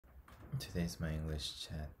Today's my English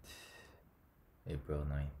chat, April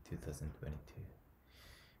 9th, 2022. In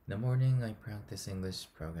the morning, I practice English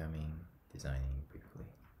programming, designing briefly.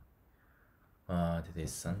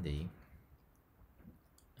 Today's Sunday.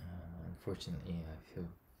 Unfortunately, I feel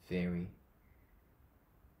very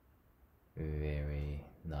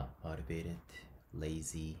not motivated,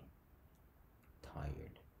 lazy,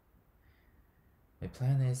 tired. My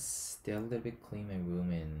plan is stay a little bit, clean my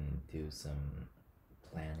room, and do some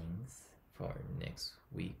plannings for next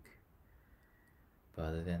week. But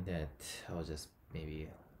other than that, I'll just maybe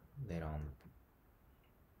lay on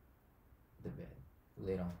to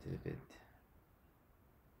the bed.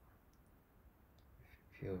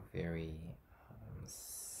 Feel very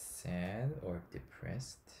sad or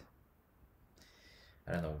depressed.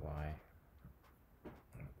 I don't know why,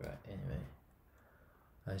 but anyway,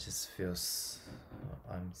 I just feel so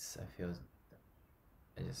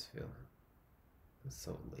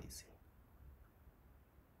lazy.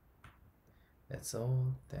 That's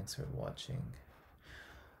all. Thanks for watching.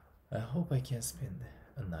 I hope I can spend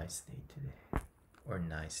a nice day today or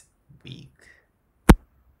nice week.